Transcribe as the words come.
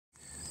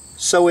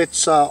So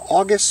it's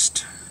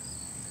August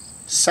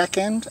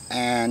 2nd,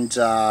 and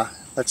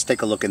let's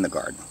take a look in the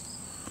garden.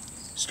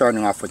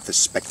 Starting off with the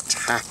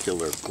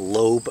spectacular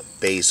globe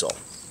basil.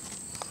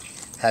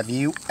 Have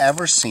you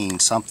ever seen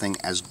something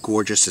as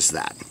gorgeous as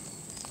that?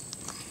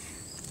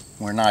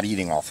 We're not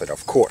eating off it,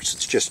 of course.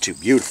 It's just too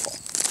beautiful.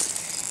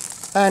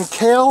 And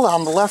kale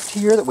on the left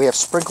here that we have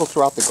sprinkled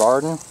throughout the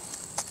garden.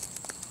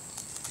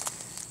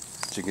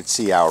 As you can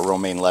see, our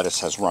romaine lettuce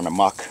has run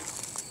amok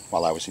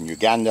while I was in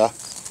Uganda.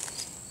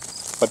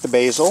 But the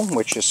basil,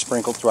 which is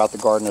sprinkled throughout the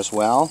garden as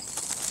well,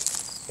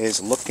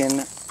 is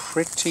looking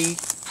pretty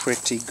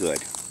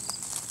good.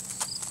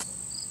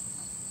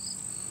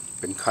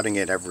 Been cutting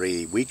it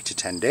every week to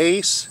 10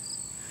 days.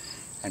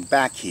 And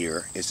back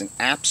here is an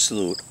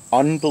absolute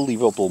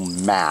unbelievable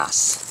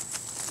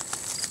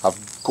mass of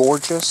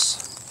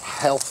gorgeous,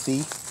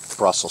 healthy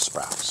Brussels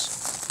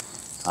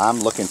sprouts.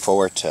 I'm looking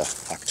forward to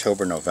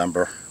October,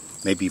 November,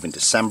 maybe even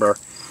December.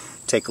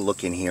 Take a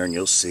look in here and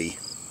you'll see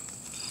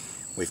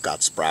we've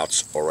got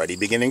sprouts already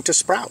beginning to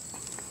sprout.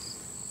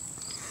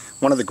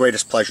 One of the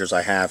greatest pleasures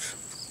I have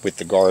with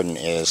the garden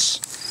is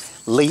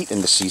late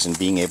in the season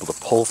being able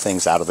to pull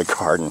things out of the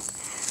garden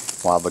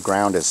while the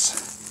ground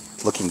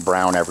is looking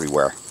brown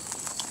everywhere.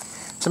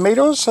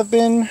 Tomatoes have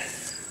been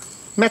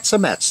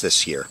Mets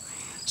this year.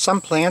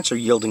 Some plants are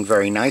yielding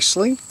very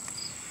nicely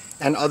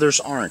and others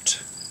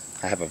aren't.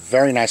 I have a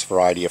very nice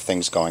variety of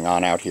things going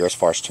on out here as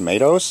far as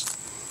tomatoes,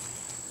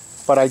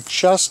 but I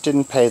just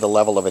didn't pay the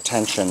level of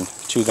attention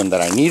to them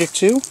that I needed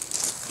to.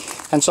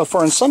 And so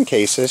in some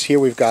cases, here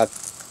we've got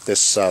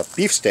this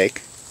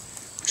beefsteak,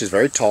 which is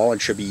very tall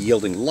and should be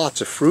yielding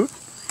lots of fruit.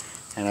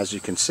 And as you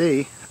can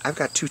see, I've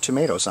got 2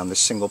 tomatoes on this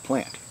single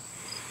plant.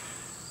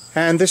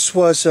 And this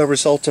was a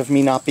result of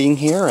me not being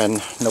here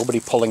and nobody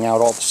pulling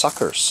out all the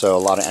suckers. So a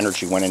lot of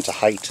energy went into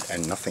height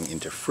and nothing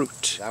into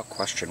fruit. Without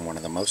question, one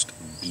of the most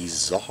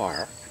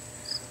bizarre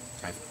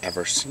I've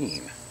ever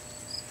seen.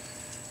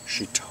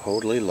 She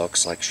totally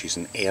looks like she's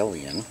an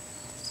alien.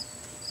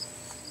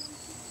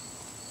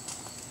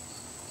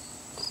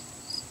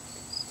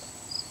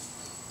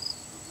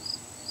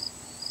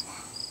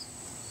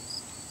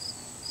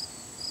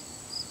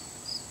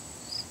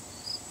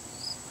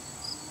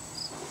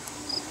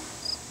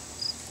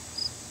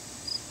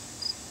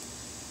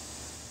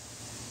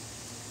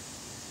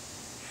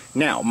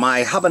 Now,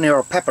 my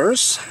habanero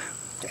peppers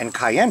and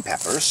cayenne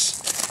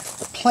peppers,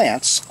 the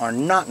plants are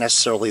not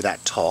necessarily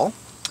that tall,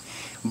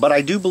 but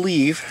I do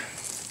believe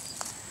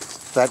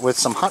that with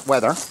some hot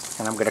weather,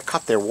 and I'm going to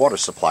cut their water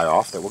supply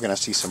off, that we're going to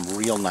see some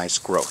real nice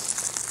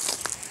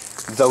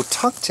growth. Though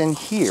tucked in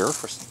here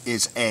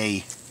is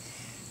a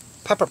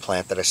pepper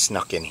plant that has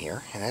snuck in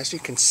here, and as you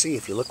can see,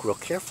 if you look real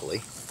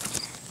carefully,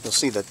 you'll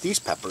see that these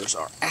peppers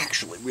are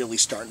actually really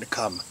starting to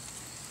come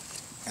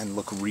and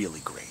look really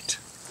great.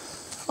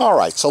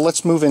 Alright, so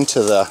let's move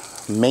into the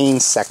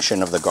main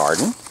section of the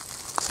garden,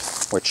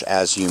 which,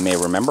 as you may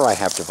remember, I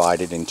have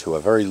divided into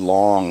a very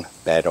long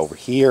bed over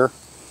here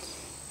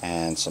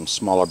and some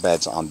smaller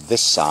beds on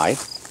this side.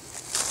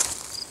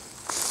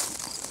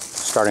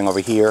 Starting over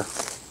here,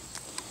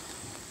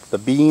 the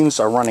beans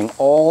are running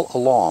all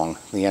along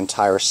the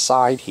entire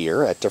side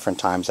here. At different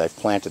times I've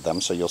planted them,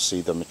 so you'll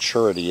see the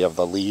maturity of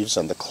the leaves,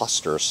 and the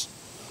clusters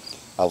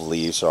of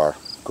leaves are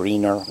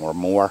greener or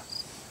more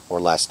or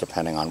less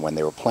depending on when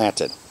they were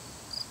planted.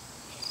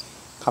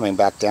 Coming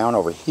back down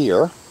over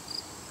here,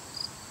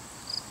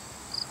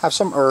 have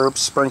some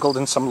herbs sprinkled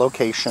in some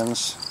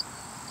locations,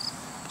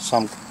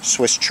 some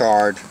Swiss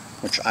chard,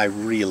 which I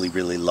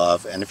really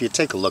love. And if you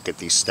take a look at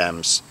these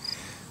stems,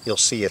 you'll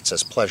see it's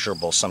as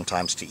pleasurable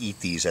sometimes to eat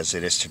these as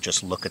it is to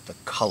just look at the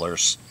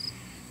colors.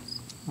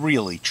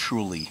 Really,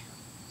 truly,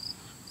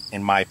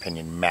 in my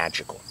opinion,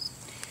 magical.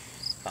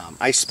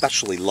 I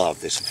especially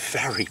love this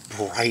very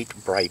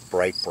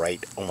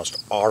bright,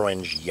 almost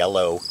orange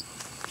yellow.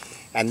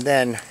 And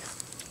then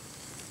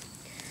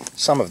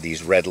some of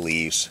these red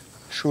leaves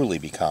truly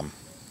become,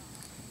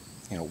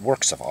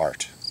 works of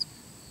art.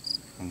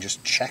 And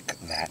just check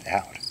that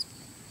out.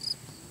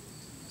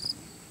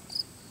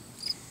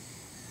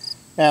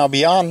 Now,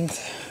 beyond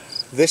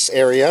this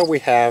area, we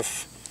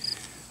have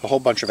a whole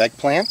bunch of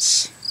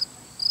eggplants,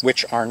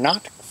 which are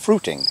not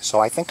fruiting.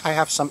 So I think I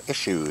have some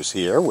issues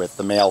here with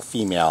the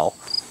male-female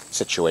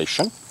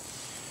situation.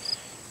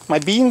 My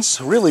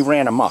beans really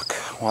ran amok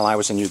while I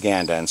was in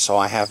Uganda, and so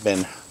I have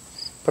been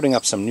putting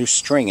up some new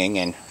stringing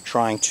and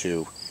trying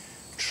to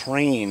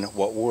train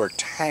what were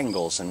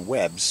tangles and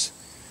webs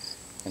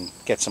and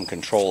get some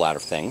control out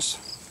of things.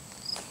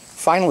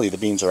 Finally, the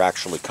beans are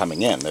actually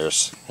coming in.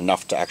 There's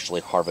enough to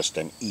actually harvest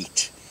and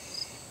eat.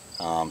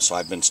 So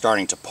I've been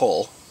starting to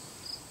pull,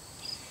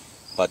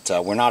 but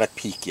we're not at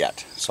peak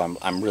yet, so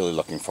I'm really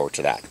looking forward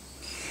to that.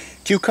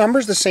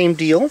 Cucumbers, the same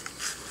deal.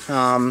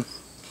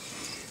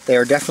 They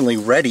are definitely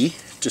ready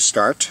to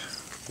start.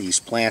 These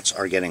plants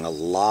are getting a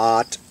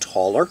lot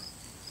taller.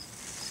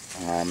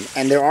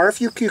 And there are a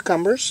few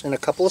cucumbers in a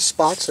couple of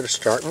spots that are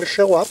starting to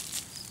show up.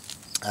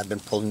 I've been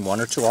pulling 1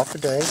 or 2 off a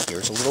day.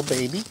 Here's a little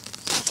baby.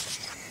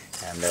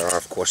 And there are,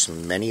 of course,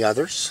 many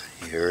others.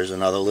 Here's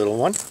another little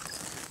one.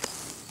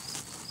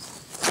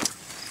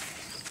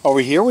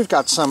 Over here we've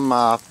got some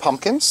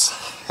pumpkins,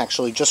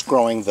 actually just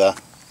growing the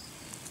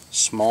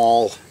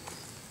small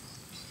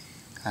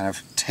kind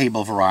of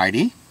table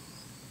variety.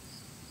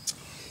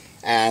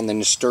 And the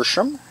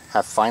nasturtium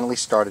have finally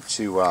started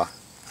to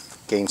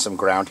gain some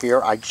ground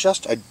here. I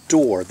just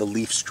adore the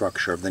leaf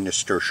structure of the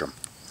nasturtium.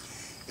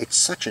 It's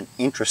such an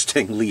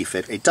interesting leaf.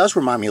 It does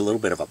remind me a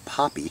little bit of a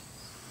poppy.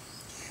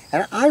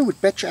 And I would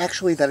bet you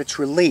actually that it's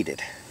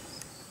related.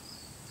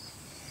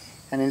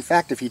 And in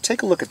fact, if you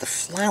take a look at the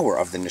flower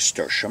of the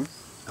nasturtium,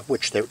 of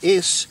which there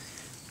is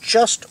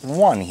just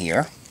one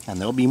here, and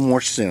there'll be more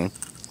soon,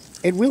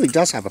 it really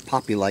does have a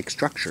poppy-like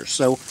structure.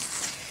 So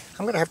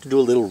I'm going to have to do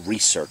a little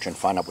research and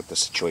find out what the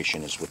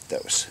situation is with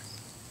those.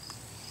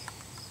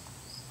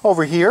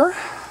 Over here,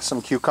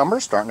 some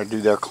cucumbers starting to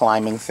do their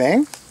climbing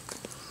thing.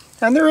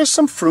 And there is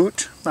some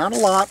fruit, not a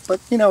lot, but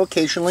you know,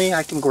 occasionally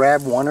I can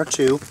grab one or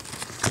two.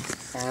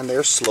 And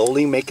they're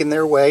slowly making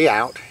their way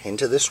out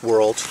into this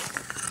world.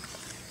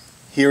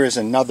 Here is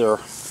another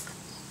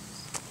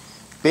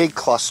big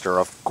cluster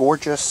of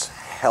gorgeous,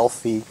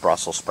 healthy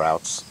Brussels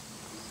sprouts.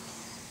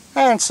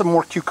 And some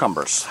more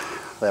cucumbers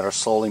that are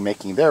slowly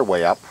making their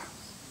way up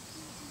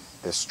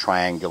this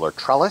triangular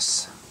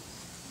trellis.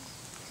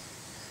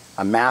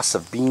 A mass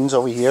of beans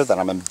over here that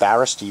I'm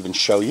embarrassed to even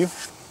show you.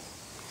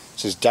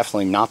 This is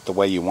definitely not the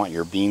way you want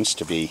your beans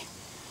to be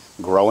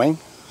growing.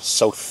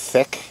 So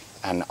thick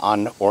and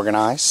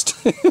unorganized.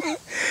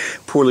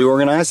 Poorly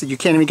organized that you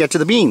can't even get to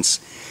the beans.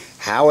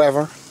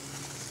 However,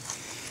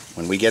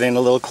 when we get in a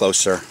little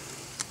closer,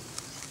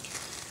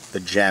 the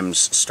gems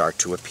start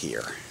to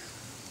appear.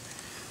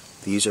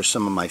 These are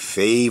some of my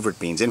favorite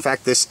beans. In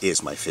fact, this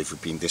is my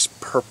favorite bean. This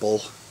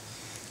purple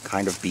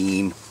kind of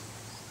bean.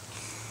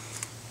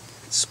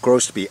 It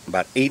grows to be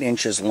about 8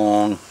 inches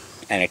long,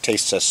 and it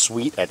tastes as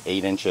sweet at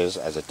 8 inches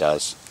as it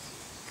does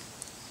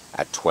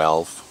at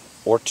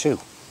 12 or 2.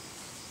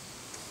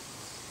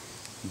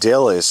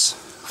 Dill is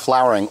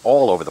flowering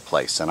all over the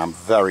place, and I'm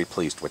very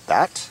pleased with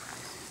that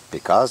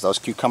because those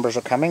cucumbers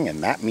are coming,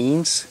 and that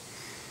means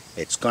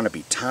it's going to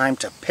be time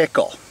to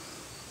pickle.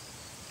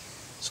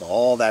 So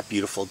all that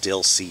beautiful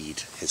dill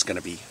seed is going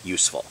to be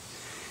useful.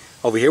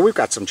 Over here we've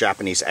got some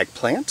Japanese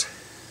eggplant,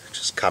 which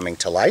is coming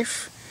to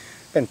life.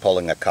 Been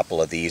pulling a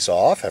couple of these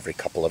off every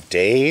couple of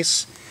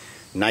days.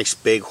 Nice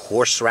big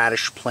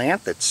horseradish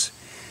plant that's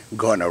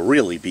going to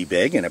really be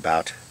big in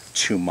about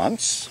 2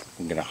 months.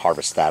 I'm going to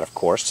harvest that, of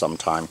course,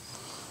 sometime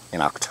in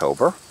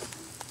October.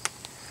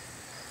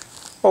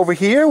 Over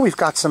here we've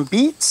got some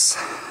beets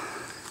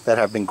that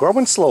have been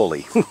growing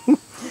slowly.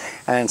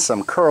 And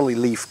some curly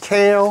leaf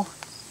kale.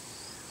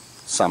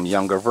 Some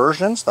younger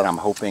versions that I'm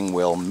hoping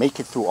will make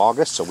it through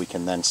August so we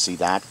can then see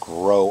that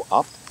grow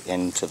up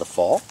into the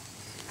fall.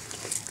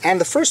 And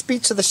the first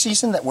beets of the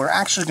season that we're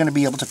actually going to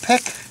be able to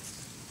pick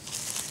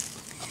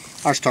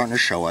are starting to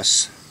show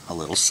us a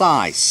little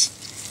size.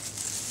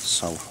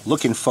 So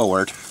looking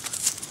forward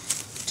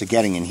to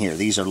getting in here.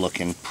 These are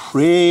looking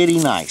pretty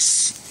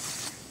nice.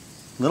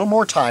 A little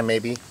more time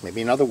maybe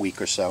another week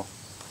or so.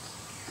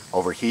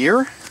 Over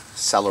here,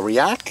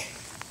 celeriac.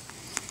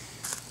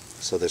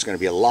 So there's going to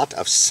be a lot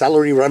of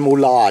celery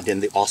remoulade in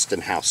the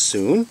Osten house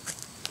soon.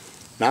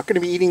 Not going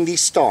to be eating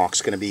these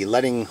stalks, going to be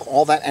letting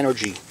all that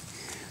energy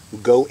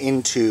go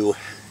into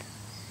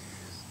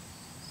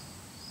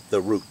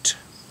the root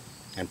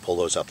and pull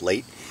those up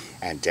late.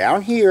 And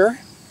down here,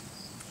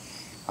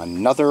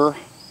 another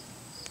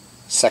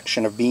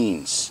section of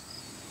beans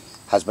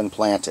has been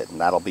planted,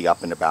 and that'll be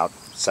up in about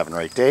 7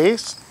 or 8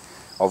 days.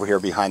 Over here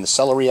behind the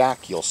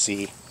celeriac, you'll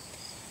see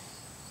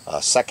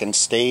a second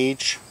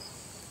stage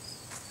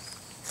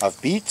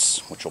of beets,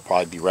 which will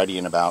probably be ready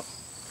in about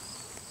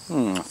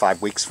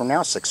 5 weeks from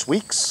now, 6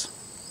 weeks.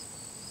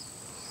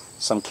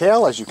 Some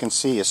kale, as you can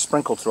see, is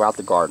sprinkled throughout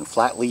the garden,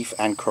 flat leaf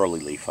and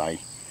curly leaf. I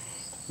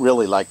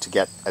really like to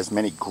get as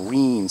many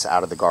greens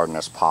out of the garden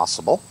as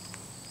possible.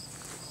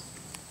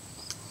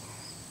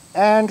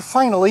 And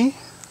finally,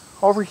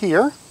 over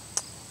here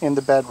in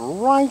the bed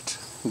right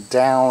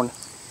down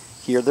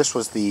here, this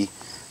was the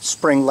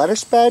spring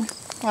lettuce bed,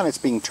 and it's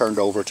being turned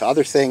over to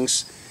other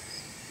things.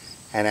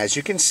 And as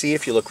you can see,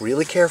 if you look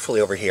really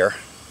carefully over here,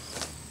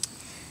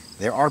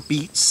 there are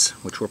beets,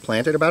 which were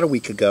planted about a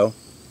week ago,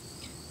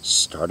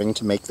 starting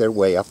to make their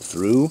way up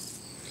through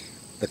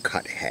the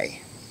cut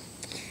hay.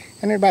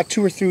 And in about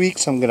 2 or 3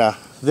 weeks, I'm going to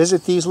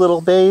visit these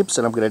little babes,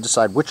 and I'm going to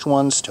decide which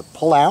ones to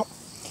pull out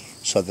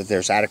so that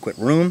there's adequate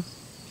room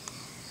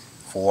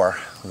for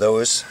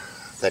those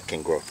that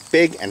can grow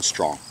big and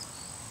strong.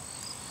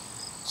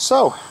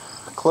 So,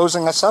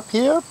 closing us up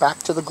here,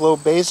 back to the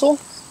globe basil.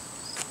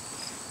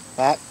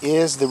 That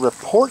is the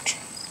report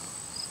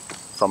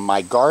from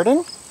my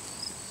garden.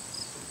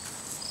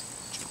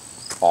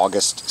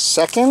 August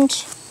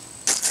 2nd,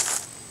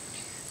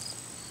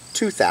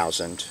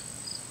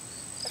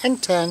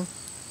 2010.